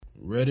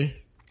Ready?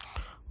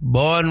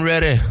 Born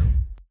ready.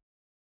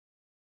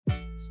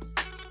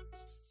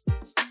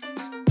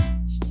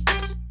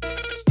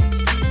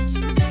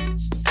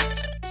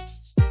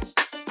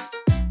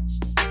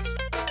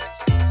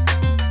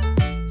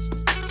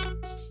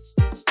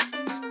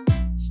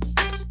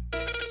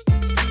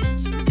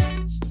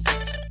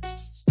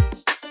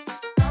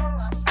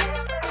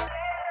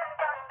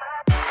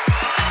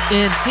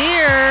 It's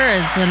here.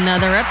 It's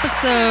another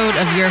episode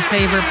of your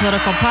favorite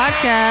political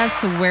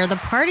podcast, Where the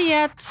Party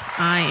At.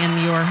 I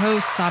am your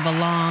host, Saba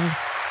Long.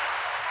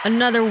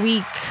 Another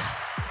week,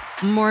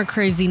 more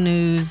crazy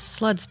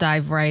news. Let's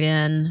dive right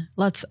in.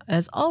 Let's,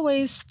 as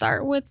always,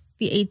 start with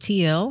the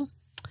ATL.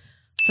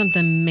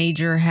 Something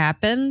major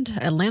happened.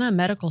 Atlanta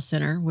Medical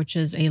Center, which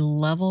is a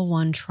level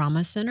 1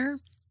 trauma center,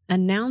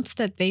 announced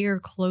that they are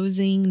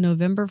closing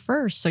November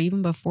 1st, so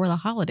even before the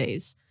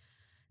holidays.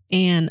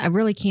 And I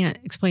really can't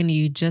explain to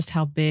you just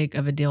how big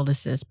of a deal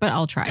this is, but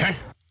I'll try.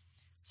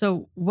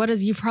 So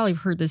you've probably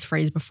heard this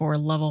phrase before,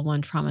 level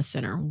 1 trauma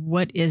center.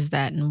 What is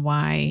that and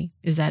why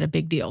is that a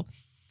big deal?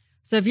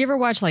 So if you ever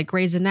watch like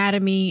Grey's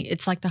Anatomy,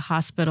 it's like the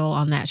hospital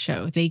on that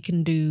show. They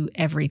can do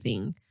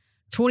everything.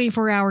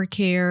 24-hour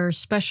care,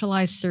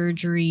 specialized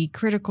surgery,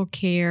 critical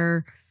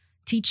care,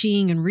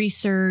 teaching and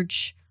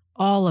research,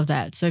 all of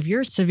that. So if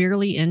you're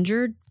severely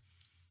injured,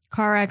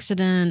 car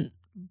accident,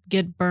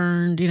 get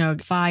burned,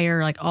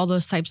 fire, like all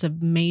those types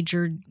of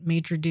major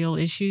deal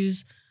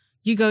issues,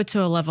 you go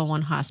to a level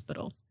 1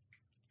 hospital.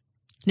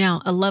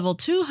 Now, a level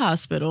 2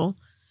 hospital,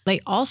 they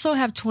also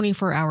have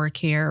 24-hour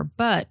care,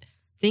 but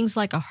things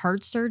like a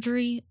heart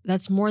surgery,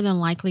 that's more than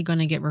likely going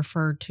to get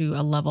referred to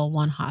a level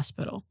 1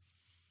 hospital.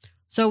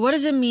 So what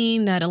does it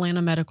mean that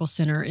Atlanta Medical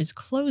Center is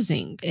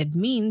closing? It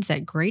means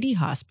that Grady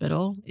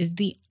Hospital is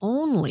the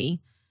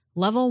only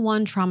level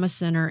 1 trauma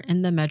center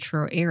in the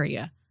metro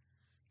area.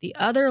 The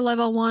other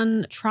level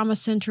 1 trauma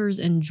centers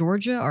in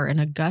Georgia are in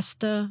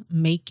Augusta,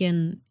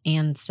 Macon,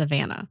 and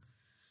Savannah.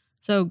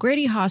 So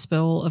Grady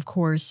Hospital, of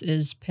course,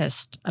 is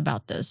pissed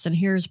about this. And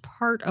here's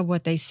part of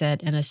what they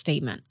said in a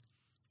statement.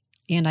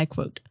 And I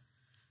quote,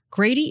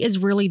 "Grady is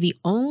really the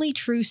only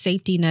true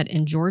safety net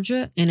in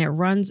Georgia, and it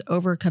runs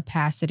over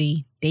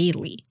capacity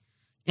daily.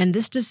 And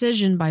this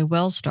decision by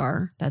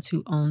Wellstar, that's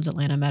who owns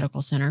Atlanta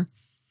Medical Center,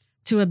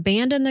 to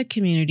abandon the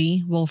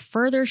community will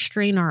further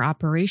strain our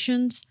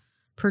operations,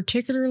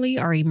 particularly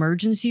our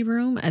emergency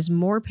room, as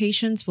more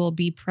patients will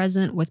be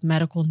present with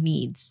medical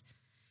needs.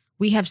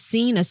 We have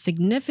seen a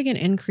significant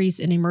increase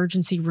in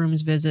emergency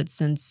rooms visits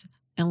since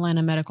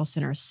Atlanta Medical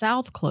Center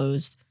South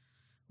closed,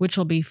 which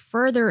will be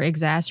further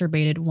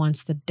exacerbated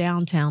once the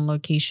downtown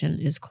location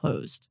is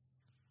closed."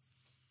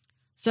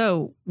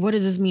 So what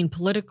does this mean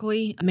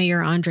politically?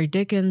 Mayor Andre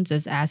Dickens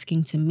is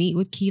asking to meet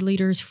with key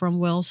leaders from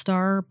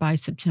Wellstar by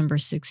September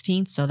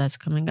 16th, so that's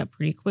coming up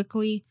pretty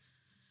quickly.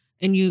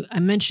 And I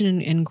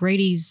mentioned in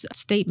Grady's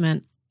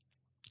statement,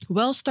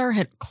 Wellstar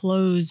had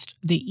closed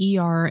the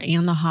ER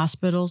and the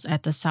hospitals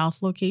at the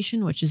South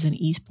location, which is in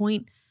East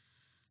Point.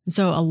 And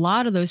so a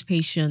lot of those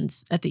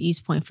patients at the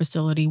East Point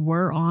facility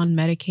were on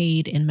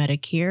Medicaid and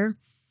Medicare.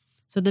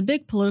 So the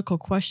big political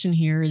question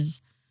here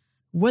is,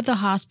 would the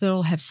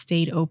hospital have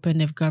stayed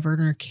open if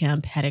Governor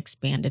Kemp had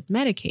expanded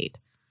Medicaid?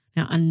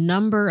 Now, a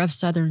number of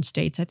southern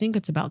states, I think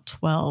it's about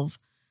 12,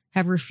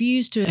 have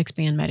refused to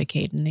expand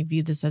Medicaid, and they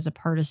view this as a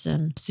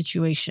partisan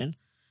situation.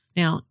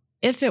 Now,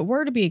 if it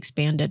were to be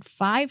expanded,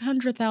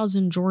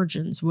 500,000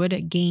 Georgians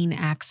would gain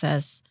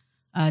access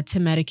to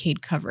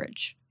Medicaid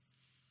coverage.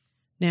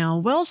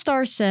 Now,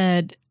 Wellstar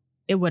said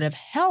it would have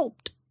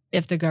helped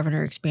if the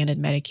governor expanded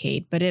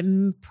Medicaid, but it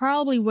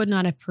probably would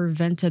not have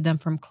prevented them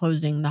from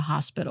closing the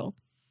hospital.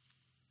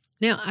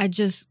 Now,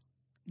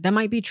 that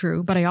might be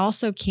true, but I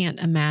also can't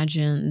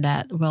imagine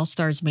that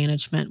Wellstar's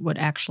management would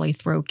actually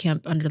throw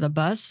Kemp under the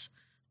bus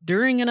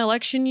during an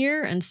election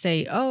year and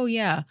say, oh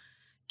yeah,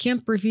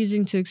 Kemp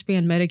refusing to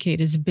expand Medicaid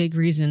is a big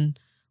reason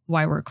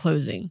why we're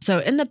closing. So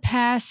in the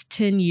past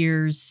 10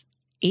 years,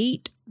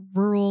 8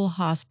 rural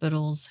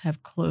hospitals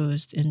have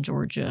closed in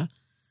Georgia.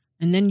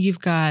 And then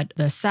you've got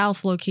the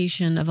South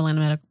location of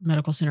Atlanta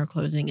Medical Center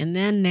closing, and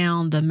then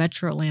now the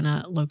Metro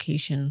Atlanta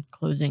location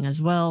closing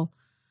as well,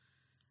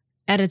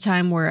 at a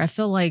time where I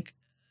feel like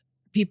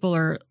people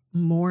are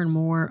more and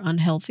more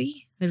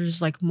unhealthy. There's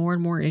just like more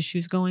and more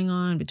issues going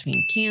on between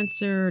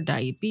cancer,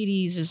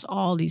 diabetes, just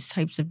all these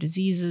types of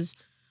diseases,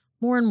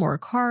 more and more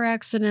car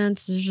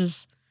accidents. There's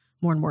just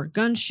more and more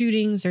gun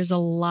shootings. There's a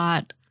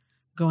lot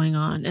going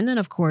on. And then,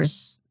 of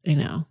course,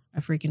 a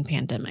freaking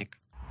pandemic.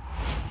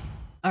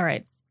 All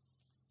right.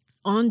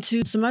 On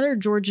to some other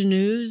Georgia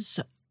news.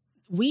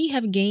 We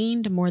have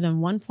gained more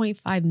than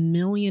 1.5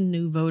 million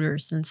new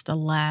voters since the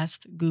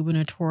last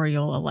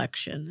gubernatorial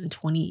election in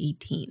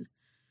 2018.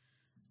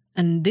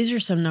 And these are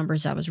some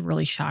numbers I was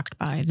really shocked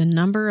by. The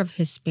number of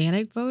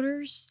Hispanic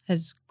voters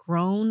has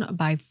grown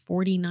by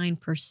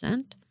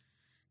 49%,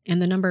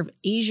 and the number of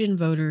Asian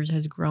voters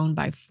has grown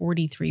by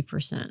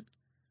 43%.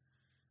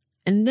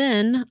 And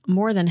then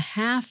more than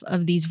half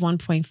of these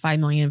 1.5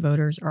 million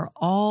voters are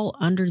all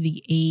under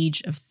the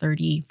age of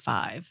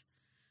 35.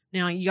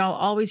 Now, y'all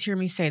always hear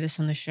me say this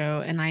on the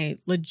show, and I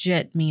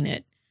legit mean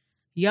it.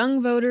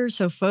 Young voters,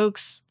 so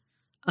folks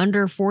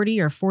under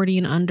 40 or 40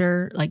 and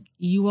under, like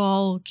you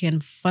all can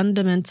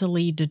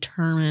fundamentally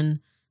determine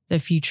the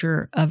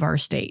future of our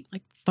state.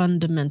 Like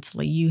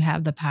fundamentally, you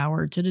have the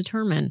power to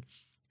determine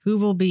who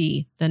will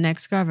be the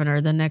next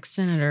governor, the next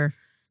senator,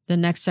 the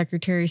next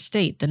secretary of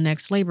state, the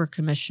next labor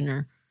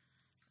commissioner.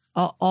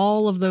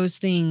 All of those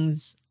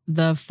things,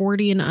 the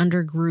 40 and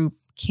under group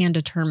can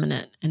determine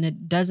it. And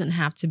it doesn't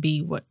have to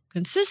be what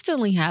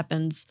consistently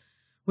happens,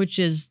 which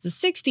is the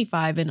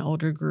 65 and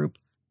older group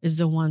is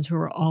the ones who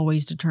are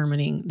always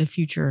determining the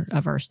future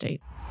of our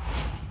state.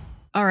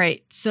 All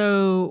right.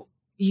 So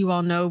you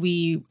all know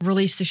we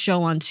released the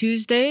show on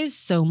Tuesdays.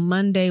 So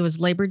Monday was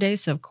Labor Day.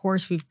 So of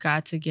course we've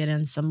got to get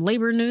in some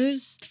labor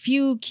news. A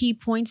few key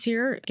points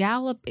here.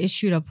 Gallup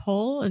issued a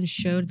poll and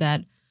showed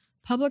that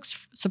public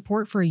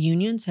support for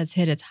unions has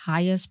hit its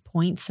highest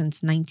point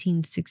since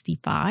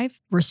 1965.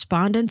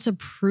 Respondents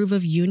approve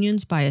of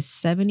unions by a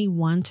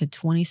 71 to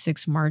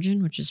 26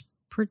 margin, which is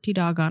pretty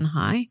doggone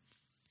high.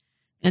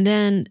 And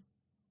then,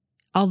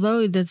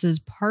 although this is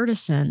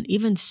partisan,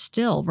 even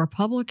still,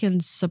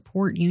 Republicans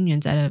support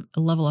unions at a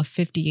level of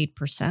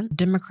 58%,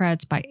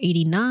 Democrats by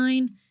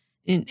 89%,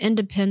 and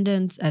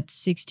independents at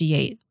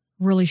 68%.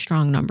 Really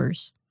strong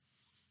numbers.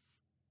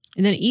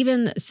 And then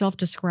even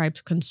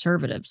self-described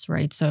conservatives,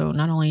 right? So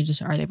not only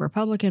just are they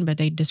Republican, but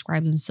they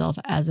describe themselves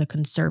as a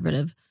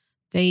conservative.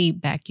 They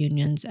back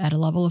unions at a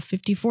level of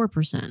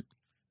 54%.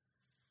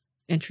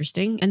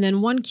 Interesting. And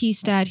then one key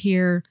stat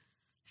here,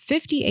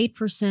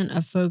 58%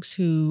 of folks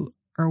who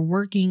are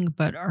working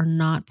but are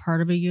not part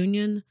of a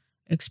union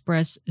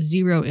express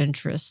zero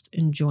interest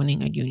in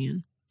joining a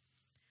union.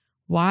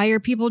 Why are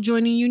people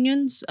joining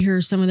unions? Here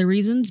are some of the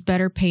reasons: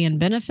 better pay and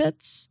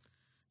benefits,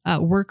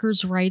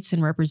 workers' rights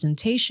and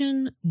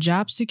representation,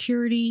 job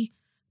security,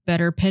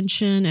 better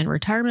pension and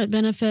retirement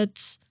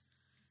benefits,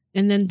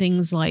 and then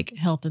things like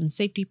health and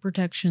safety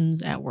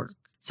protections at work.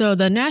 So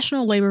the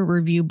National Labor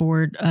Review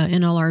Board,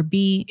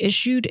 NLRB,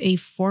 issued a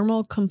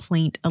formal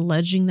complaint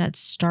alleging that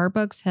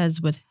Starbucks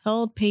has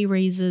withheld pay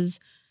raises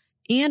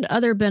and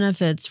other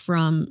benefits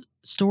from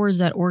stores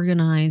that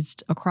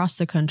organized across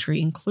the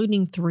country,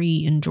 including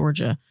 3 in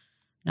Georgia.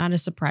 Not a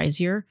surprise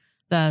here.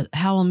 The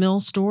Howell Mill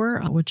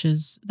store, which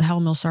is the Howell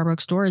Mill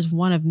Starbucks store, is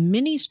one of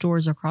many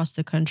stores across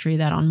the country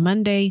that on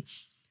Monday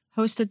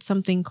hosted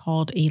something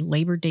called a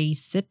Labor Day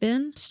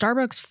sip-in.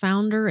 Starbucks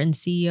founder and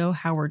CEO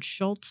Howard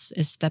Schultz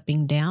is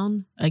stepping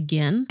down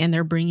again, and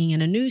they're bringing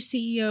in a new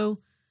CEO.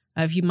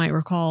 If you might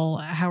recall,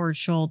 Howard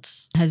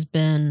Schultz has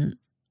been,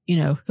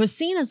 was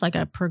seen as like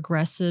a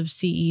progressive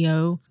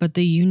CEO, but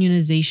the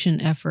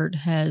unionization effort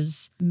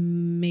has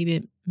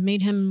maybe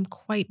made him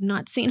quite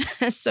not seen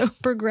as so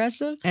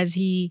progressive, as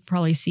he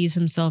probably sees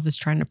himself as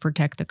trying to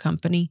protect the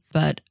company.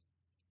 But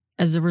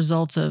as a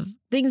result of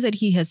things that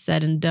he has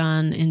said and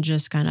done and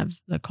just kind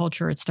of the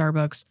culture at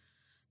Starbucks,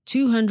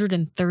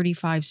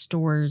 235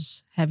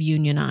 stores have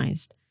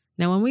unionized.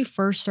 Now, when we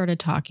first started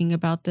talking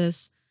about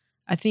this,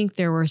 I think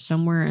there were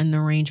somewhere in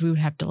the range, we would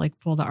have to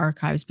pull the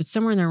archives, but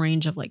somewhere in the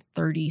range of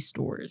 30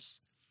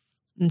 stores.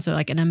 And so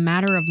in a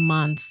matter of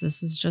months,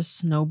 this has just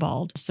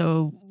snowballed.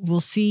 So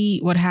we'll see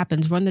what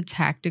happens. One of the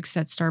tactics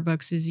that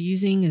Starbucks is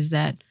using is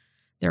that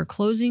they're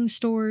closing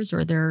stores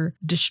or they're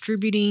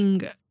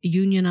distributing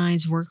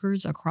unionized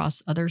workers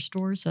across other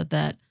stores so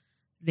that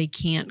they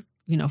can't,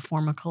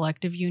 form a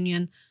collective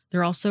union.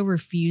 They're also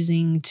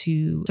refusing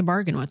to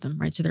bargain with them,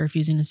 right? So they're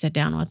refusing to sit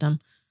down with them.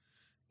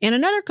 And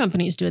another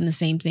company is doing the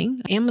same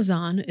thing.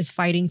 Amazon is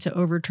fighting to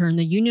overturn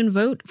the union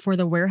vote for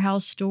the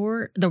warehouse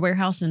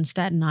in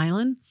Staten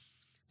Island.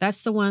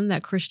 That's the one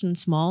that Christian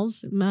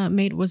Smalls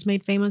was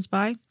made famous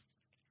by.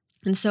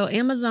 And so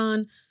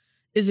Amazon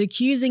is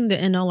accusing the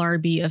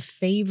NLRB of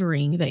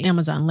favoring the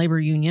Amazon labor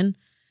union,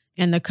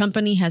 and the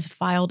company has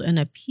filed an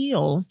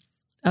appeal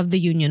of the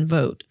union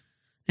vote.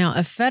 Now,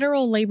 a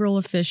federal labor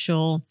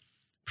official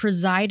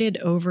presided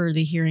over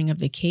the hearing of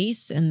the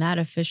case, and that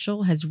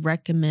official has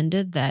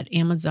recommended that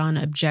Amazon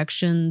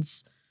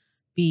objections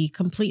be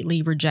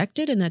completely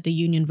rejected and that the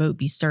union vote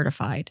be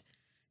certified.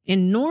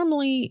 And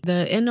normally,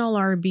 the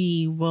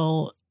NLRB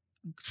will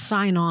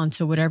sign on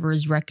to whatever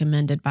is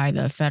recommended by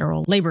the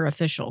federal labor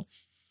official.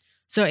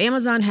 So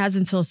Amazon has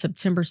until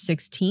September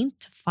 16th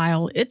to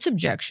file its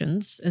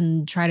objections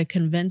and try to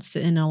convince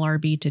the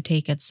NLRB to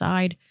take its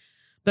side.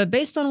 But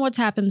based on what's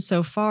happened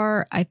so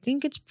far, I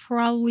think it's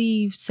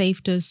probably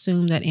safe to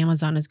assume that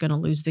Amazon is going to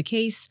lose the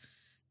case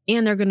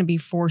and they're going to be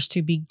forced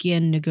to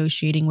begin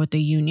negotiating with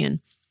the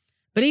union.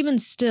 But even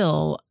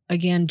still,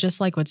 again,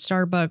 just like with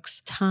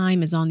Starbucks,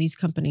 time is on these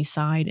companies'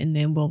 side, and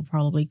they will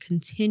probably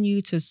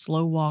continue to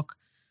slow walk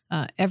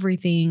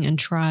everything and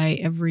try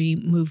every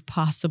move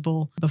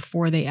possible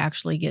before they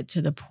actually get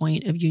to the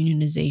point of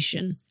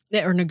unionization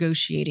or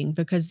negotiating.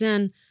 Because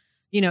then,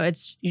 you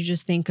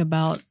just think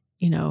about,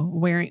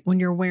 when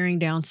you're wearing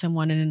down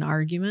someone in an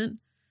argument,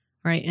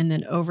 right? And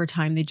then over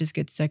time, they just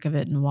get sick of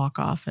it and walk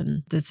off.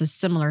 And there's a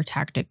similar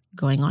tactic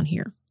going on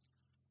here.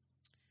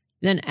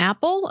 Then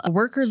Apple,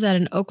 workers at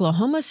an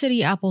Oklahoma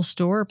City Apple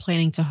store are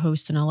planning to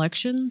host an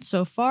election.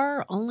 So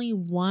far, only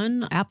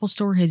one Apple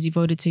store has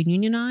voted to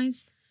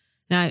unionize.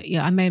 Now,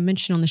 I may have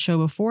mentioned on the show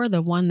before,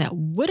 the one that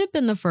would have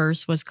been the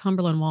first was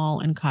Cumberland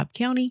Mall in Cobb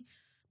County,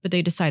 but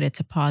they decided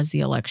to pause the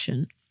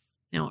election.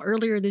 Now,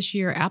 earlier this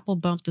year, Apple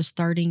bumped the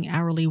starting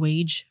hourly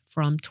wage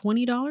from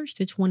 $20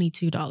 to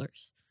 $22,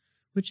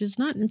 which is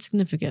not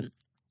insignificant.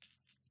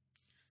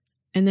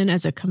 And then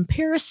as a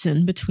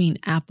comparison between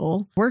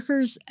Apple,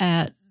 workers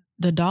at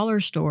the dollar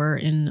store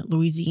in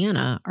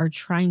Louisiana are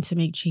trying to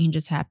make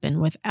changes happen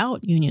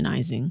without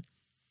unionizing.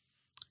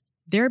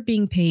 They're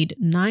being paid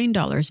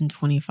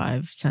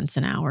 $9.25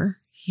 an hour,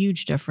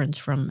 huge difference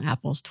from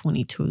Apple's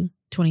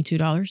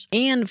 $22,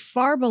 and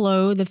far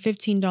below the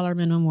 $15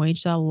 minimum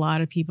wage that a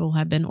lot of people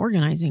have been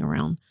organizing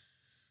around.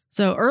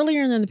 So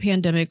earlier in the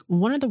pandemic,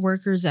 one of the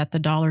workers at the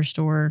dollar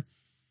store,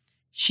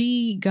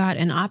 she got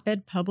an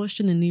op-ed published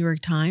in the New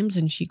York Times,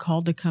 and she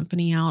called the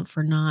company out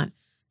for not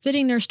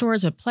fitting their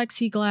stores with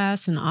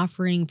plexiglass and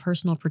offering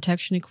personal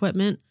protection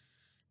equipment.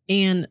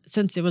 And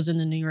since it was in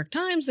the New York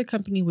Times, the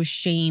company was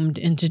shamed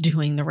into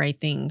doing the right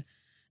thing.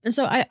 And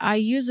so I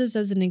use this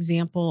as an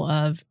example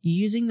of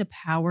using the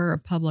power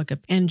of public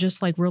and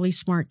just like really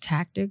smart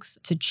tactics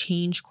to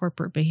change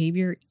corporate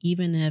behavior,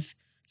 even if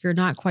you're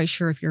not quite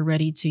sure if you're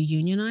ready to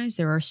unionize.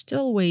 There are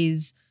still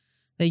ways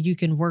that you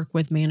can work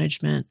with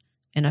management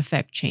and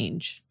affect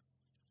change.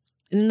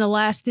 And then the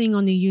last thing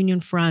on the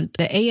union front,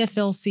 the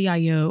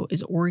AFL-CIO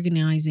is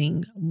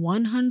organizing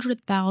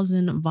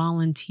 100,000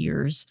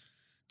 volunteers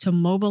to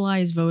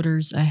mobilize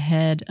voters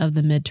ahead of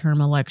the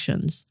midterm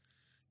elections.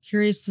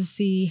 Curious to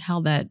see how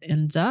that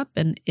ends up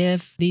and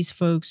if these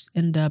folks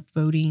end up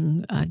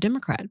voting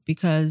Democrat,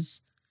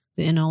 because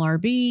the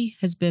NLRB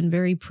has been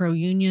very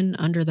pro-union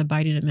under the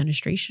Biden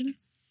administration,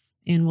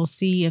 and we'll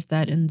see if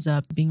that ends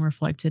up being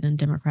reflected in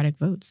Democratic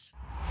votes.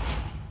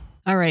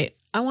 All right.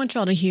 I want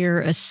y'all to hear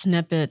a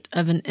snippet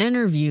of an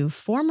interview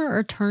former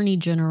Attorney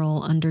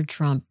General under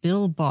Trump,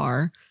 Bill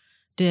Barr,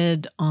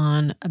 did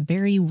on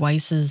Barry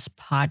Weiss's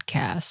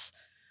podcast.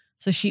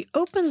 So she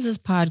opens this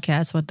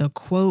podcast with a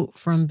quote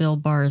from Bill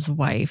Barr's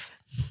wife.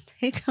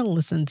 Take a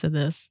listen to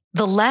this.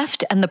 The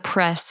left and the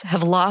press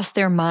have lost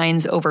their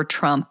minds over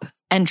Trump,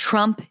 and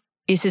Trump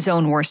is his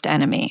own worst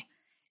enemy.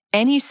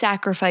 Any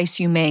sacrifice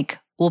you make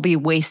will be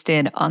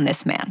wasted on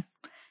this man.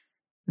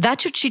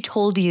 That's what she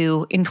told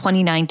you in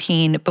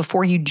 2019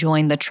 before you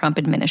joined the Trump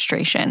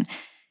administration.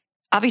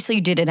 Obviously,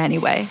 you did it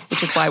anyway,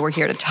 which is why we're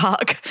here to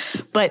talk.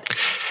 But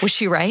was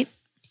she right?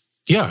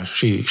 Yeah,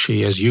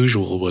 she as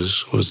usual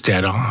was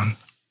dead on.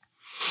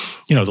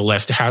 You know, the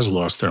left has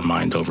lost their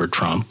mind over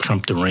Trump.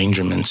 Trump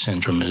derangement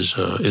syndrome is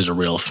a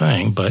real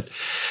thing, but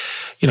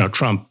you know,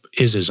 Trump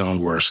is his own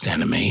worst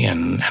enemy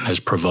and has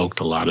provoked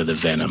a lot of the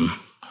venom.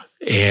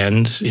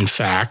 And in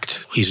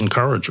fact, he's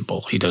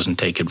incorrigible. He doesn't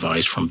take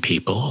advice from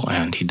people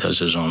and he does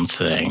his own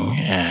thing.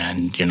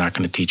 And you're not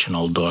going to teach an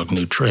old dog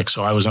new tricks.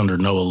 So I was under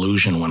no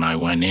illusion when I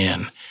went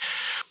in.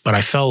 But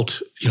I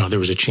felt, you know, there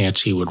was a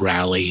chance he would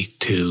rally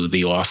to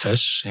the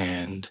office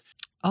and...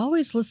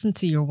 Always listen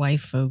to your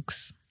wife,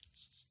 folks.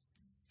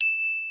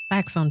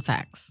 Facts on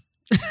facts.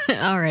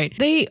 All right.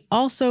 They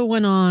also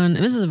went on,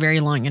 and this is a very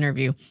long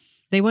interview,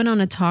 they went on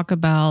to talk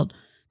about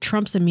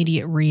Trump's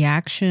immediate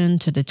reaction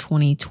to the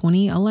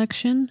 2020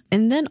 election,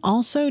 and then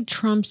also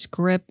Trump's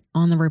grip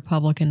on the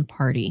Republican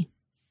Party.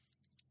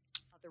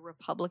 The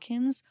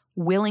Republicans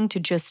willing to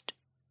just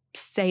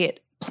say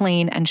it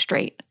plain and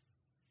straight.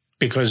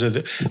 Because of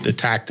the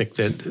tactic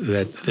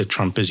that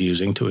Trump is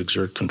using to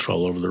exert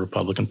control over the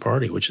Republican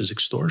Party, which is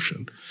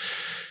extortion.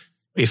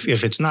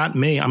 If it's not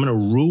me, I'm going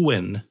to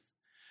ruin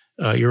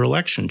your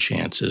election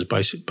chances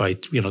by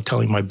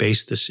telling my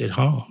base to sit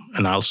home,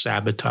 and I'll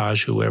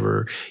sabotage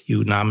whoever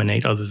you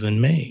nominate other than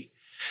me.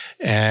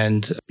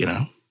 And you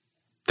know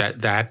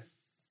that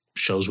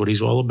shows what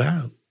he's all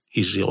about.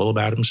 He's all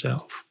about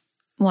himself.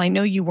 Well, I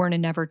know you weren't a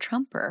never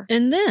Trumper.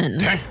 And then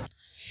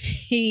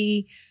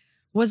he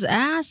was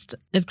asked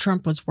if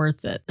Trump was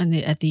worth it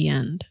at the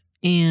end,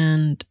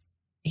 and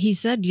he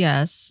said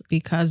yes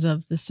because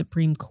of the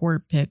Supreme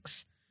Court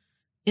picks,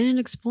 and it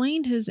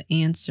explained his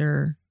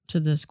answer to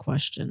this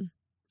question.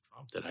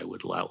 That I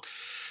would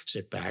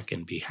sit back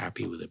and be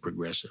happy with a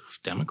progressive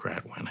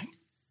Democrat winning.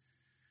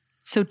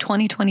 So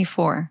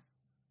 2024,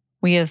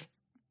 we have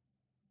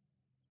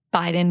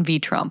Biden v.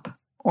 Trump,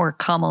 or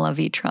Kamala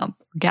v. Trump,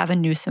 or Gavin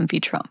Newsom v.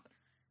 Trump.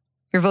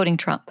 You're voting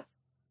Trump.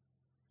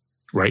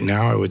 Right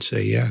now, I would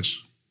say yes.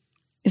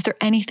 Is there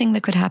anything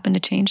that could happen to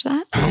change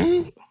that?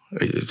 I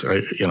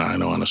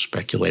don't want to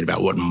speculate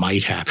about what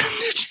might happen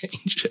to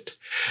change it.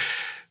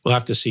 We'll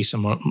have to see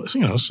some of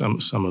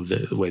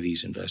the way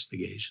these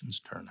investigations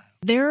turn out.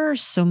 There are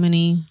so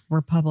many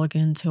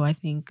Republicans who I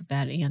think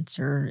that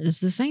answer is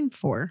the same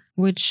for,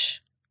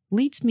 which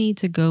leads me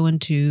to go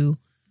into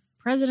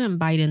President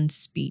Biden's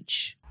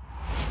speech.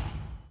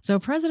 So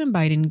President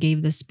Biden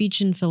gave this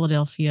speech in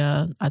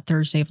Philadelphia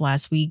Thursday of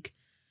last week.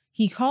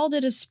 He called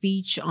it a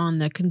speech on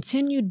the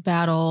continued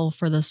battle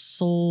for the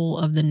soul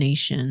of the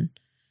nation.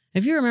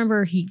 If you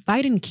remember,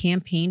 Biden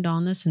campaigned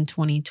on this in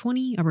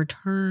 2020, a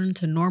return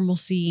to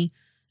normalcy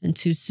and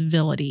to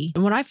civility.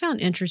 And what I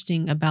found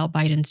interesting about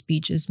Biden's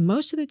speech is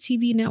most of the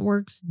TV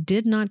networks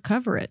did not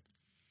cover it.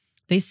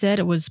 They said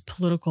it was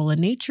political in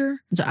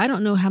nature. So I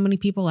don't know how many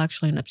people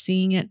actually end up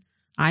seeing it.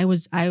 I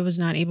was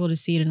not able to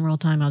see it in real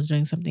time. I was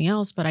doing something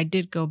else, but I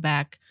did go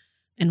back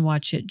and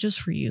watch it just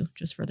for you,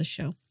 just for the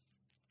show.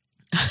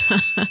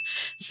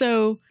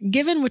 So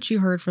given what you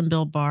heard from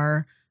Bill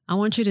Barr, I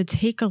want you to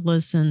take a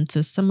listen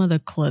to some of the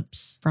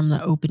clips from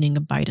the opening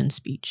of Biden's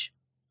speech.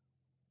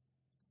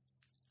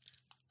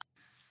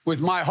 With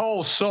my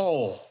whole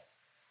soul.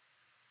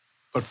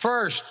 But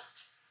first,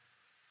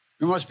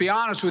 we must be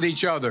honest with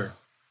each other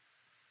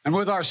and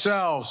with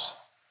ourselves.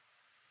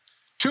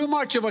 Too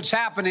much of what's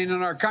happening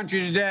in our country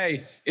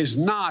today is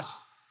not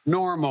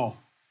normal.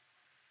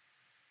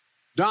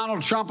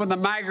 Donald Trump and the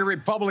MAGA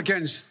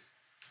Republicans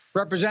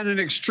represent an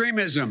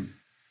extremism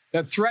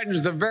that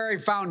threatens the very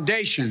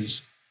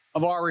foundations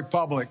of our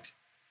republic.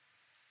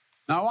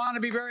 Now, I want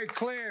to be very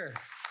clear.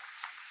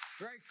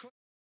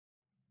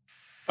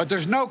 But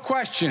there's no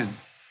question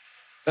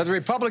that the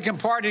Republican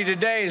Party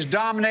today is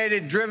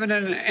dominated, driven,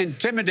 and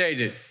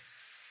intimidated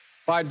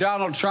by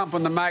Donald Trump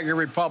and the MAGA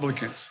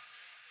Republicans.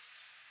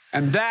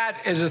 And that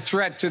is a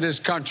threat to this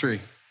country.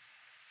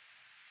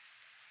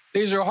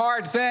 These are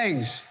hard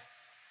things.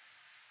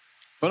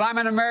 But I'm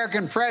an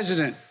American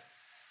president,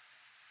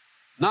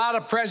 not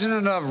a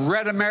president of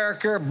red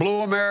America,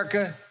 blue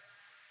America,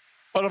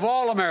 but of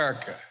all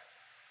America.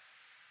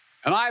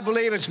 And I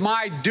believe it's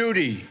my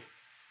duty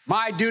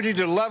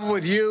to level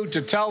with you,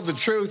 to tell the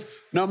truth,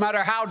 no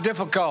matter how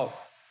difficult,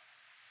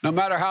 no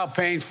matter how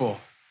painful.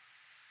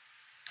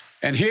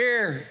 And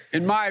here,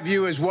 in my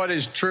view, is what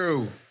is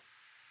true.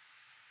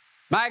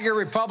 MAGA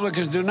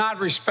Republicans do not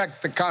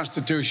respect the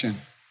Constitution.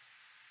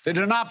 They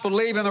do not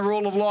believe in the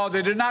rule of law.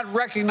 They do not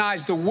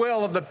recognize the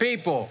will of the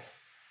people.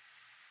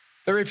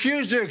 They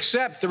refuse to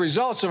accept the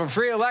results of a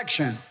free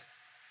election.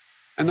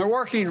 And they're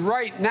working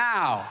right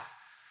now,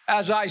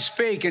 as I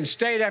speak, in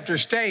state after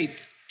state,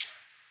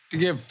 to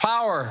give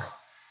power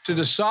to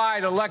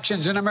decide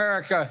elections in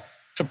America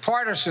to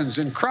partisans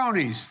and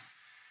cronies,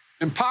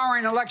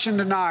 empowering election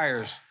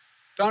deniers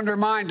to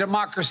undermine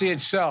democracy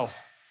itself.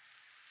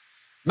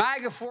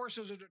 MAGA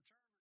forces are determined.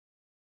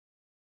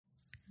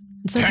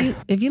 So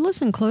if you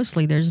listen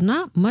closely, there's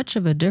not much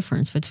of a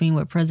difference between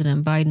what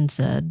President Biden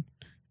said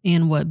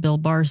and what Bill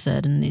Barr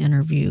said in the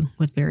interview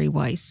with Barry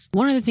Weiss.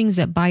 One of the things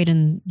that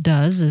Biden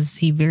does is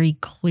he very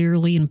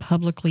clearly and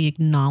publicly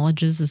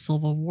acknowledges the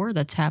civil war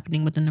that's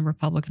happening within the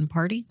Republican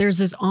Party. There's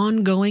this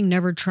ongoing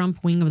Never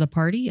Trump wing of the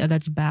party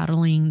that's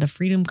battling the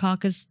Freedom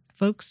Caucus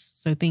folks.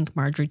 So think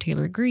Marjorie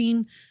Taylor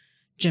Greene,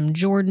 Jim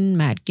Jordan,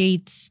 Matt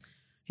Gaetz,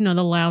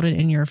 the loud and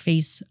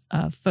in-your-face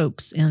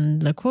folks.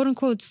 And the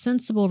quote-unquote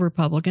sensible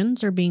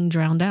Republicans are being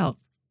drowned out.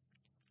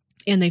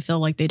 And they feel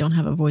like they don't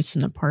have a voice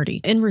in the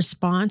party. In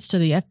response to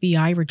the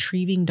FBI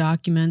retrieving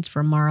documents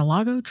from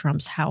Mar-a-Lago,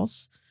 Trump's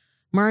house,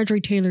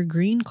 Marjorie Taylor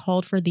Greene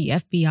called for the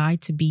FBI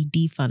to be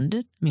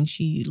defunded. I mean,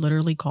 she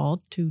literally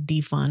called to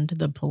defund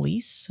the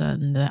police.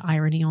 And the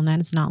irony on that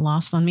is not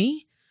lost on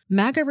me.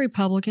 MAGA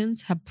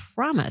Republicans have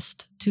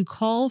promised to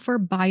call for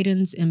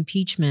Biden's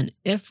impeachment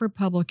if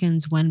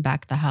Republicans win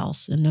back the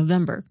House in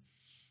November.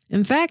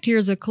 In fact,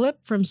 here's a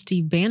clip from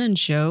Steve Bannon's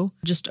show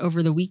just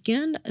over the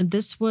weekend.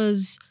 This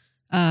was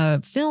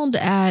filmed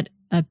at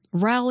a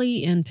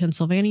rally in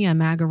Pennsylvania, a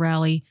MAGA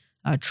rally.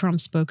 Trump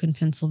spoke in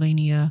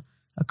Pennsylvania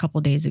a couple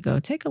days ago.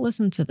 Take a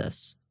listen to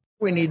this.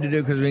 We need to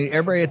do, because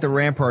everybody at the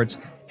ramparts,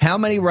 how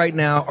many right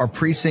now are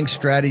precinct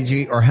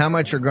strategy, or how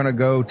much are going to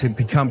go to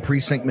become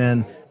precinct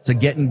men to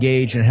get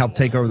engaged and help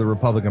take over the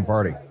Republican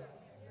Party?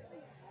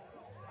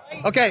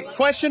 Okay,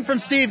 question from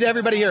Steve to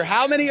everybody here.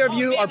 How many of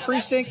you are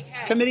precinct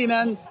committee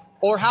men,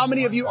 or how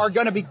many of you are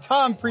going to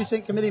become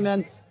precinct committee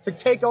men to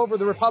take over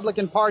the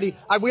Republican Party?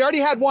 We already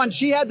had one.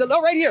 She had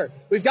right here.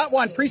 We've got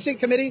one.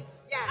 Precinct committee.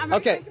 Yeah.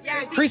 Okay.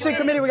 Precinct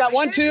committee. We got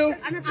 1, 2.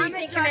 I'm a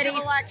precinct committee. Judge of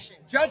elections.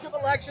 Judge of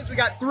elections. We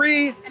got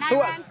 3. And I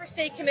ran for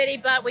state committee,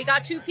 but we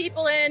got 2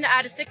 people in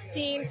out of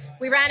 16.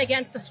 We ran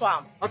against the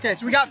swamp. Okay,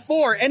 so we got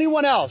 4.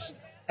 Anyone else?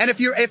 And if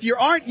you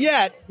aren't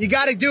yet, you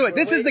got to do it.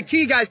 This is the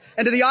key, guys.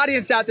 And to the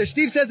audience out there,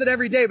 Steve says it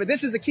every day, but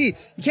this is the key.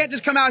 You can't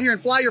just come out here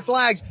and fly your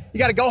flags. You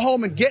got to go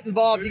home and get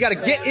involved. You got to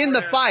get in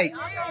the fight.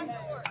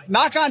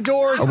 Knock on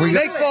doors,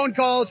 make phone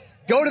calls,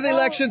 go to the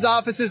elections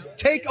offices,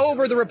 take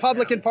over the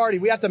Republican Party.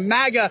 We have to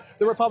MAGA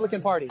the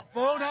Republican Party.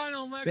 Vote on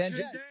election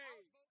day.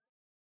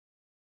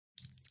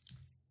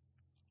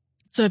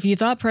 So if you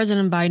thought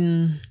President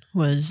Biden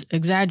was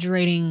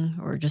exaggerating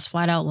or just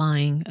flat out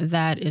lying,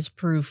 that is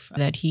proof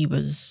that he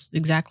was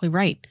exactly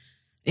right.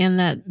 And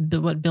that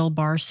what Bill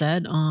Barr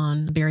said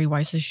on Barry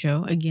Weiss's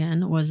show,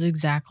 again, was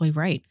exactly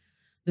right.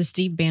 The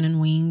Steve Bannon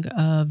wing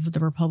of the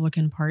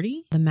Republican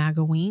Party, the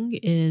MAGA wing,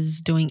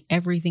 is doing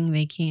everything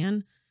they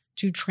can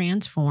to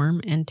transform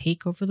and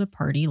take over the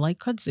party like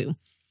kudzu.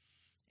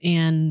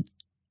 And,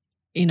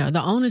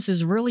 the onus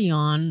is really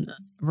on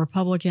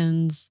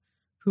Republicans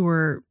who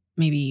are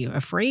maybe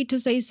afraid to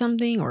say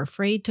something or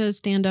afraid to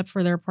stand up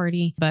for their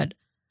party. But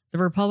the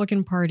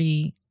Republican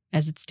Party,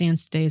 as it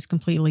stands today, is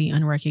completely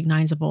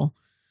unrecognizable.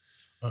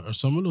 Are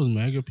some of those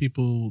MAGA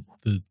people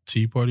the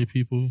Tea Party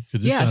people?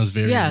 Because this sounds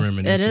very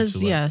reminiscent. It is. To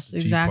like Yes,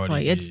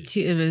 exactly.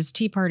 It was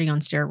Tea Party on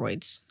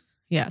steroids.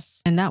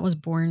 Yes, and that was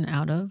born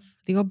out of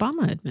the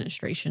Obama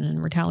administration in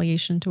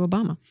retaliation to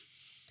Obama.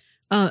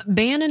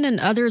 Bannon and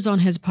others on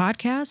his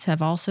podcast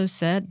have also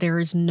said there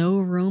is no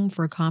room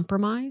for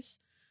compromise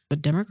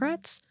with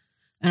Democrats.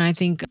 And I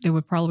think they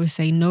would probably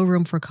say no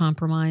room for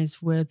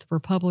compromise with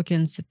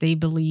Republicans that they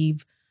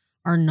believe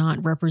are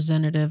not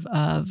representative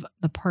of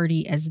the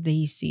party as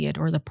they see it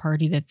or the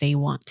party that they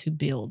want to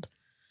build.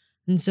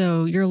 And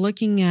so you're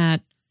looking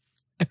at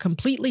a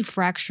completely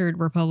fractured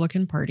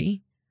Republican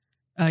Party.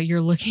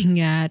 You're looking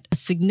at a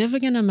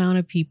significant amount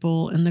of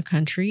people in the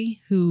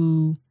country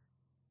who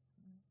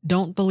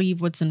don't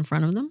believe what's in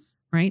front of them,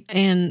 right?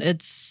 And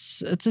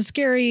it's a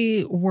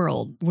scary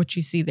world, what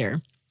you see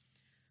there.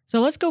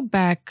 So let's go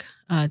back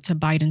to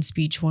Biden's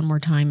speech one more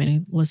time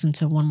and listen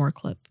to one more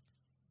clip.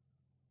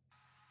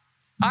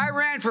 I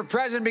ran for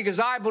president because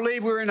I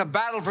believe we're in a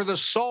battle for the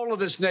soul of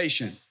this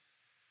nation.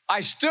 I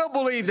still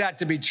believe that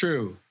to be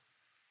true.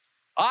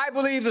 I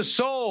believe the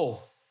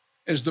soul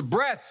is the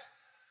breath,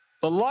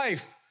 the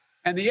life,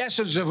 and the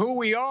essence of who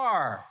we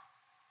are.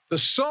 The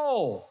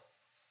soul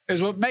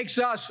is what makes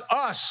us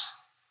us.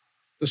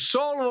 The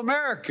soul of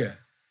America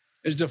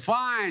is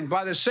defined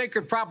by the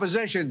sacred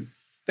proposition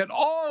that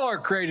all are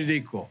created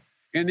equal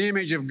in the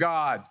image of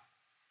God,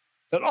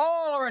 that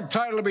all are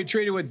entitled to be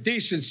treated with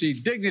decency,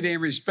 dignity,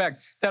 and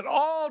respect, that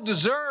all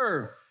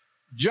deserve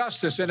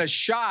justice and a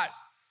shot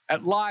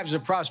at lives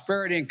of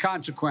prosperity and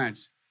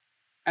consequence,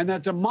 and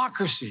that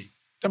democracy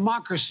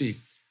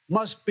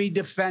must be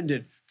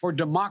defended, for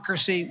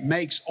democracy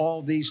makes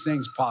all these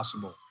things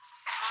possible.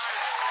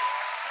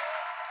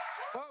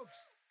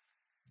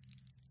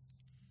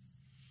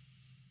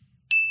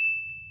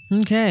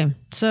 Okay,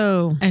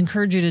 so I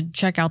encourage you to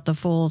check out the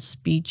full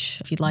speech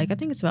if you'd like. I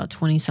think it's about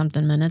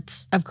 20-something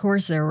minutes. Of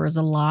course, there was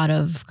a lot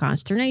of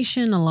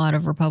consternation. A lot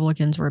of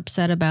Republicans were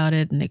upset about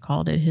it, and they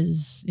called it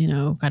his,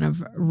 kind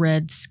of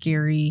red,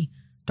 scary,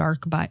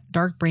 dark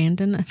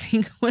Brandon, I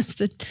think was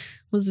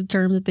the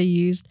term that they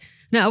used.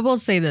 Now, I will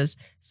say this.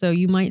 So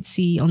you might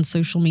see on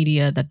social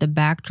media that the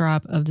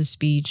backdrop of the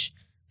speech,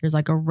 there's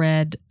like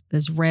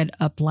there's red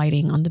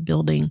uplighting on the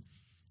building.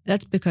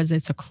 That's because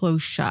it's a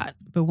close shot.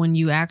 But when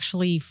you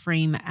actually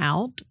frame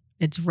out,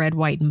 it's red,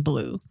 white, and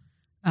blue.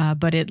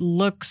 But it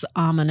looks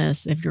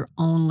ominous if you're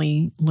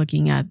only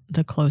looking at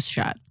the close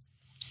shot.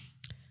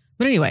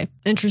 But anyway,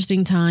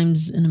 interesting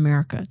times in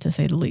America, to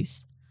say the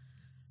least.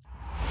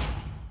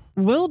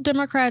 Will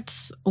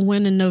Democrats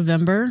win in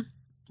November?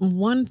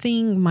 One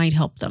thing might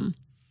help them.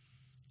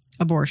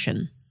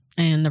 Abortion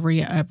and the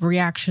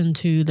reaction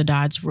to the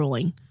Dobbs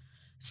ruling.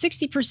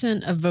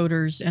 60% of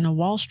voters in a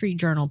Wall Street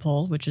Journal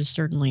poll, which is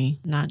certainly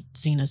not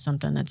seen as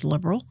something that's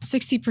liberal,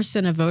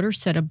 60% of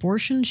voters said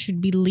abortion should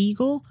be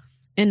legal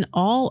in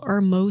all or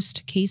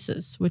most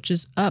cases, which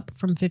is up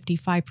from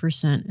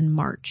 55% in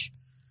March.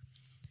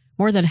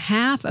 More than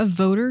half of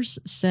voters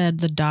said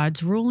the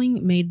Dobbs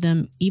ruling made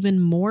them even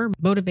more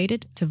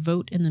motivated to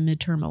vote in the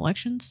midterm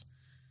elections.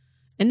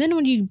 And then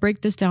when you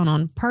break this down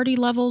on party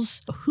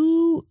levels,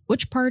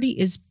 which party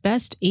is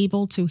best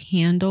able to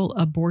handle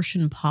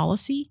abortion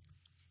policy?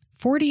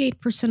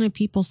 48% of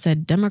people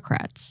said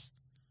Democrats,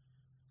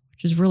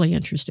 which is really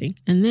interesting.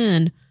 And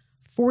then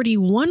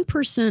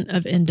 41%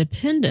 of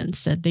independents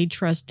said they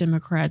trust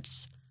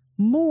Democrats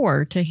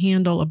more to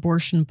handle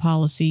abortion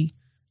policy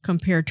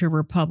compared to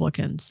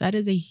Republicans. That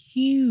is a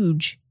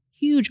huge,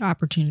 huge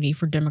opportunity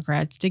for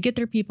Democrats to get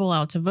their people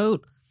out to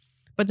vote,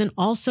 but then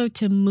also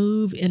to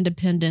move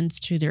independents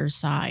to their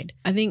side.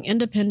 I think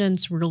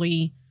independents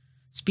really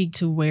speak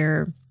to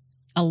where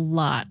a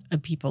lot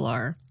of people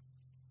are.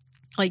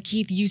 Like,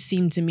 Keith, you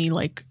seem to me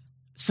like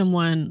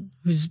someone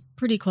who's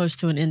pretty close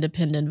to an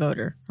independent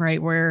voter, right?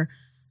 Where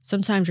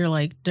sometimes you're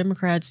like,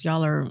 Democrats,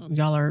 y'all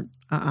are,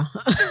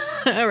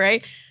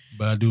 right?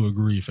 But I do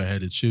agree. If I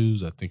had to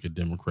choose, I think a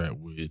Democrat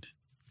would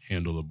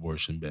handle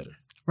abortion better.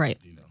 Right.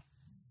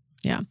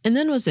 Yeah. And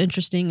then what's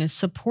interesting is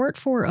support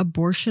for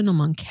abortion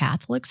among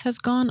Catholics has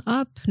gone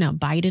up. Now,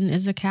 Biden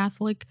is a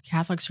Catholic.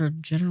 Catholics are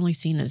generally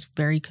seen as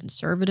very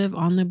conservative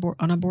on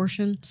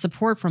abortion.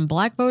 Support from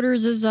Black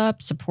voters is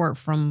up. Support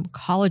from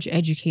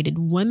college-educated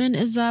women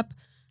is up.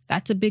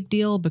 That's a big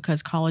deal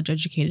because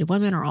college-educated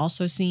women are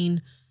also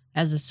seen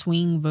as a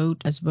swing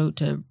vote, a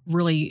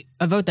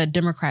vote that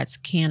Democrats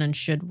can and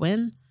should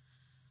win.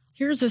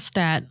 Here's a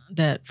stat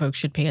that folks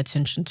should pay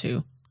attention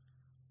to.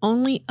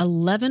 Only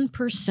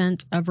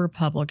 11% of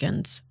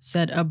Republicans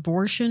said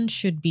abortion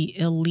should be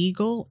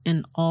illegal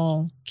in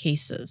all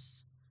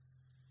cases.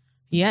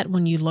 Yet,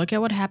 when you look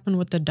at what happened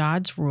with the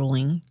Dobbs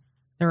ruling,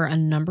 there are a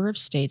number of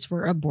states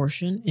where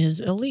abortion is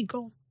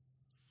illegal.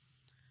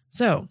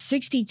 So,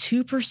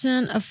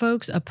 62% of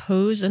folks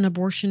oppose an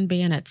abortion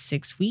ban at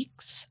 6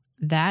 weeks.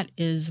 That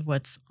is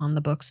what's on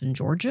the books in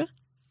Georgia.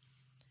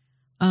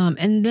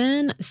 And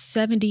then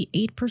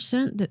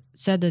 78%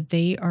 said that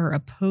they are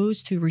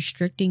opposed to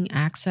restricting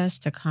access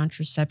to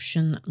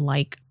contraception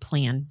like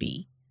Plan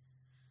B.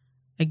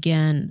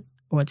 Again,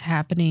 what's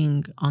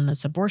happening on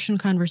this abortion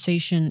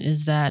conversation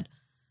is that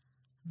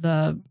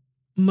the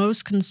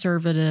most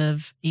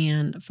conservative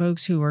and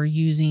folks who are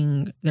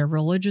using their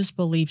religious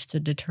beliefs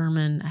to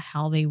determine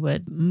how they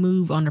would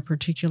move on a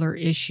particular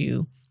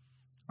issue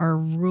are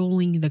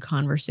ruling the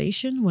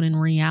conversation, when in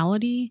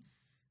reality,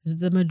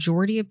 the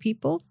majority of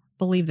people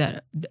believe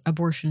that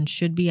abortion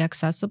should be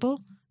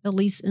accessible, at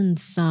least in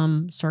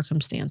some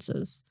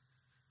circumstances.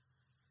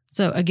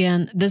 So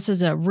again, this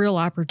is a real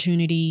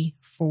opportunity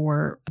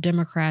for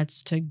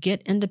Democrats to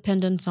get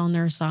independents on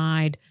their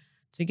side,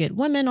 to get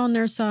women on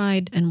their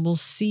side, and we'll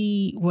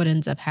see what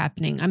ends up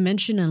happening. I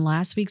mentioned in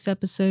last week's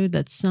episode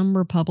that some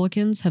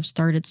Republicans have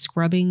started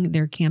scrubbing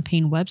their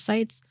campaign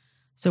websites.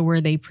 So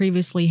where they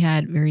previously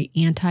had very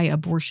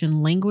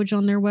anti-abortion language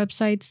on their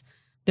websites,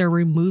 they're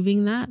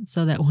removing that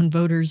so that when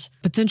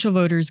potential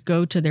voters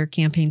go to their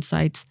campaign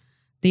sites,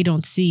 they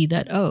don't see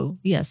that, oh,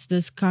 yes,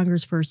 this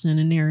congressperson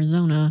in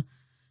Arizona,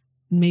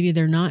 maybe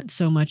they're not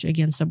so much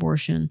against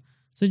abortion.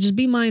 So just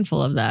be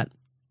mindful of that.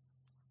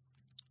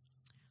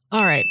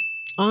 All right,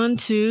 on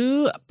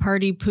to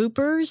party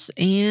poopers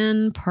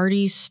and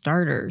party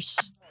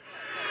starters.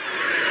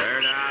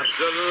 Turn out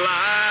the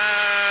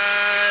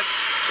lights,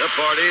 the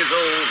party's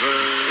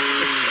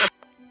over.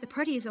 The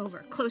party is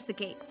over. Close the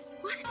gates.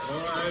 What? All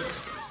right,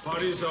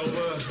 party's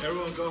over.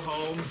 Everyone go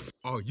home.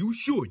 Are you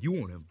sure you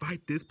want to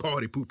invite this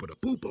party pooper to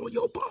poop on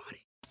your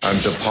party? I'm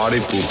the party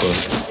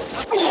pooper.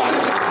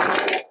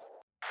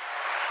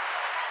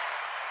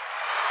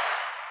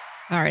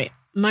 All right.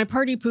 My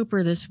party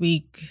pooper this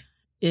week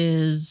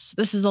is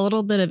a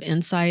little bit of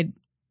inside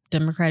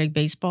Democratic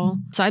baseball.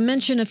 So I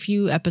mentioned a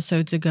few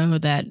episodes ago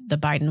that the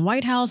Biden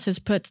White House has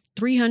put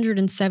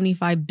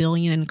 $375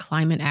 billion in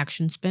climate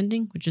action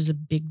spending, which is a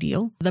big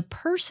deal. The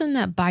person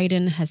that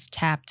Biden has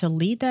tapped to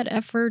lead that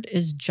effort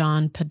is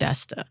John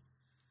Podesta.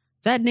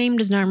 That name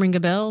does not ring a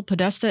bell.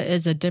 Podesta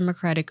is a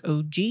Democratic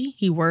OG.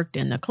 He worked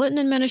in the Clinton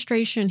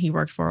administration. He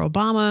worked for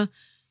Obama.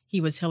 He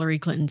was Hillary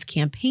Clinton's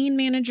campaign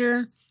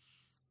manager.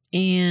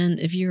 And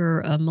if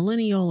you're a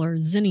millennial or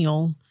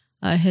zennial,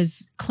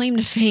 his claim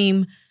to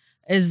fame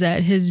is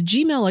that his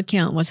Gmail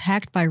account was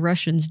hacked by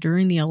Russians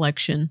during the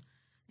election,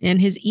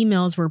 and his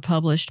emails were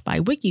published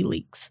by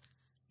WikiLeaks.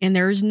 And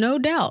there is no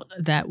doubt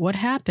that what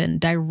happened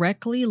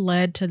directly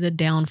led to the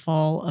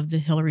downfall of the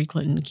Hillary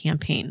Clinton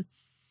campaign.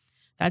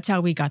 That's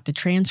how we got the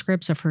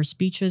transcripts of her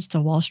speeches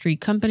to Wall Street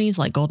companies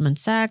like Goldman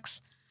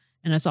Sachs.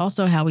 And it's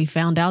also how we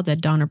found out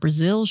that Donna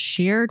Brazile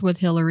shared with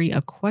Hillary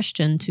a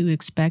question to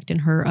expect in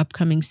her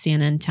upcoming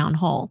CNN town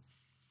hall.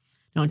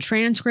 Now,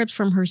 transcripts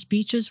from her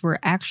speeches were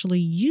actually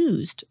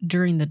used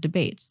during the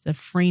debates to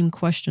frame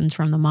questions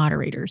from the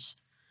moderators.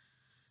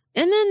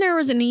 And then there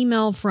was an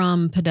email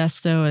from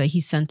Podesta that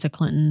he sent to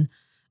Clinton,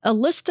 a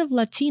list of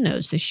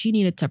Latinos that she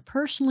needed to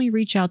personally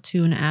reach out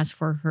to and ask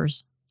for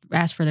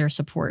their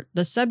support.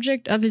 The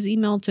subject of his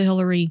email to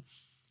Hillary,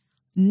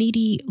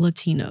 needy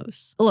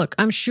Latinos. Look,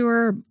 I'm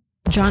sure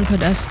John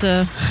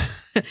Podesta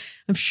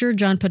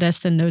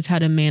knows how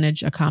to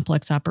manage a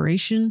complex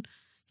operation.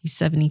 He's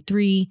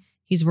 73.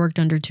 He's worked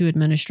under 2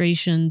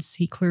 administrations.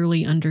 He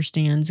clearly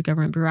understands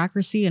government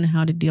bureaucracy and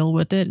how to deal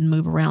with it and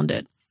move around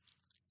it.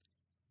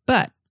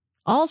 But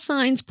all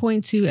signs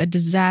point to a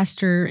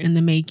disaster in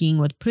the making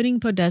with putting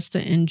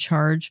Podesta in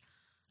charge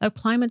of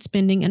climate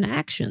spending and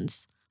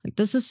actions. Like,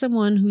 this is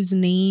someone whose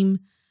name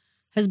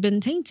has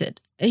been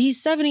tainted.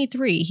 He's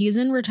 73. He's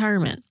in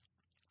retirement.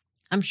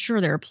 I'm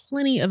sure there are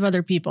plenty of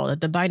other people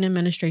that the Biden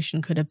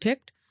administration could have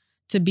picked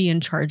to be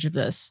in charge of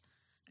this.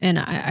 And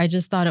I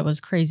just thought it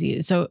was crazy.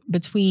 So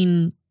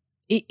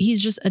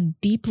he's just a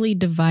deeply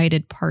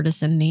divided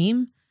partisan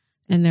name.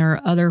 And there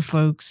are other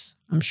folks,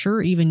 I'm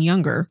sure even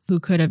younger, who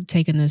could have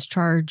taken this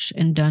charge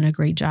and done a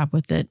great job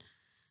with it.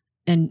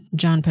 And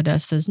John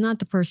Podesta is not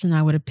the person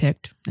I would have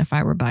picked if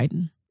I were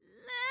Biden.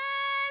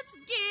 Let's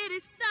get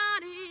it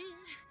started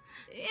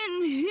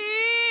in here.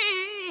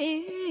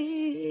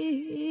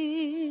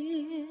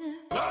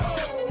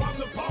 Oh, I'm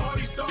the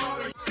party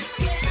starter.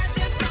 Get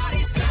this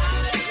party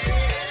started.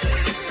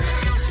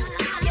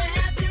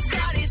 Get this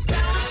party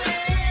started.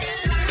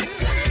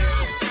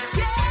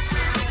 Get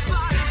this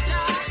party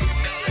started.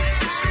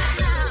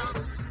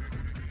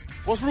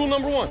 What's rule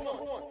number 1?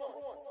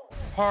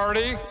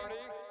 Party.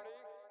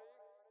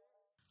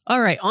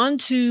 All right, on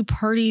to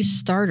party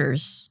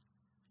starters.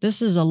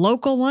 This is a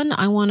local one.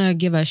 I want to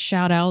give a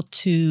shout out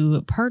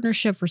to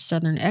Partnership for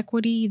Southern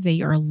Equity.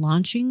 They are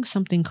launching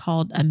something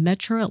called a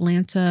Metro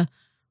Atlanta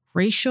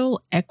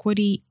Racial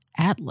Equity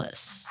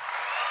Atlas.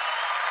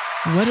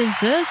 What is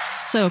this?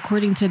 So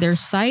according to their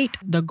site,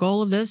 the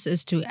goal of this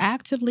is to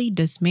actively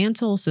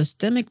dismantle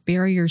systemic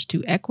barriers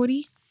to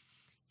equity.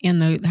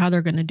 And how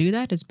they're going to do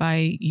that is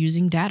by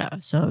using data.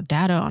 So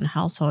data on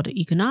household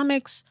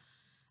economics,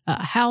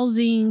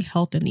 housing,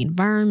 health and the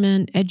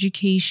environment,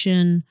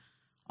 education,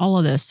 all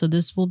of this. So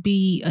this will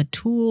be a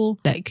tool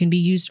that can be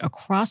used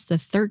across the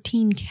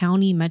 13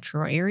 county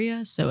metro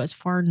area. So as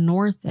far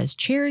north as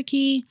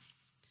Cherokee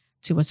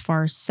to as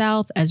far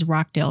south as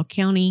Rockdale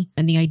County.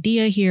 And the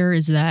idea here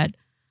is that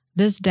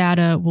this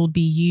data will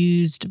be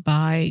used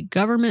by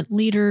government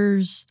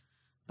leaders,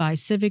 by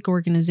civic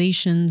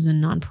organizations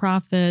and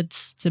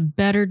nonprofits to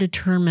better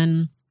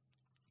determine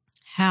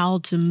how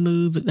to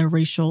move the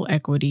racial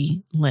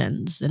equity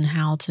lens and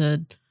how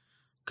to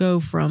go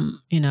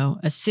from,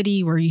 a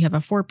city where you have a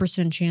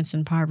 4% chance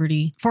in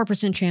poverty,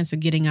 4% chance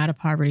of getting out of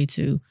poverty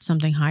to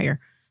something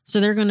higher. So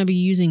they're going to be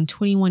using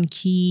 21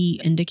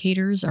 key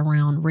indicators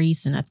around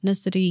race and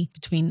ethnicity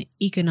between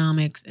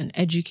economics and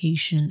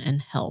education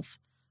and health.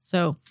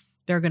 So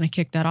they're going to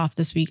kick that off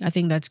this week. I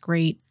think that's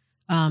great.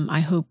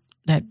 I hope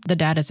that the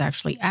data is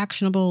actually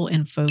actionable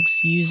and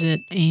folks use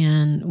it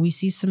and we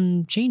see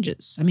some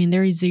changes. I mean,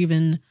 there is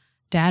even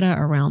data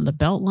around the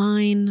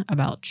Beltline,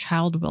 about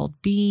child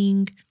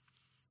well-being,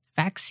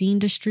 vaccine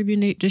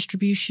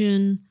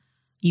distribution,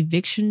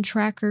 eviction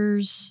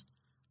trackers.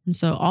 And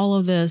so all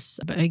of this,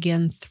 but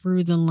again,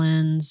 through the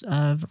lens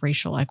of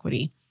racial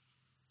equity.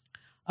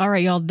 All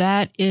right, y'all,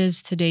 that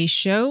is today's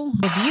show.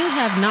 If you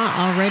have not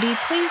already,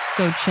 please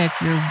go check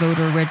your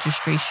voter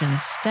registration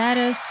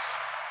status.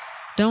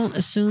 Don't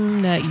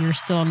assume that you're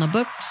still on the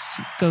books.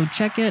 Go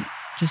check it.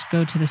 Just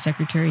go to the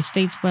Secretary of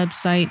State's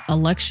website.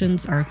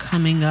 Elections are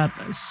coming up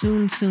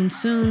soon.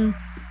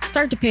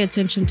 Start to pay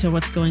attention to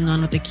what's going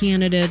on with the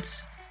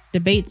candidates.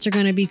 Debates are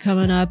going to be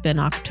coming up in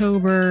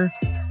October.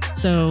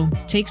 So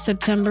take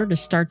September to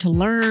start to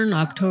learn,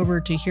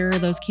 October to hear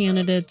those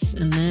candidates,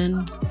 and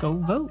then go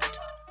vote.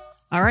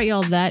 All right,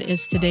 y'all, that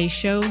is today's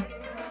show.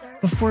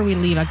 Before we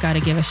leave, I got to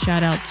give a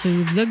shout out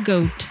to the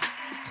GOAT,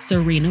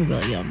 Serena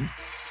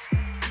Williams.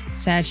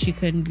 Sad she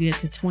couldn't get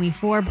to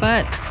 24,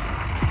 but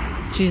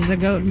she's the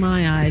GOAT in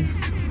my eyes.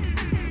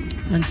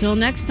 Until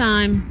next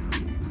time,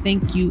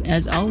 thank you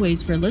as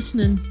always for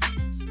listening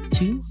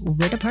to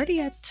Where the Party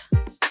At.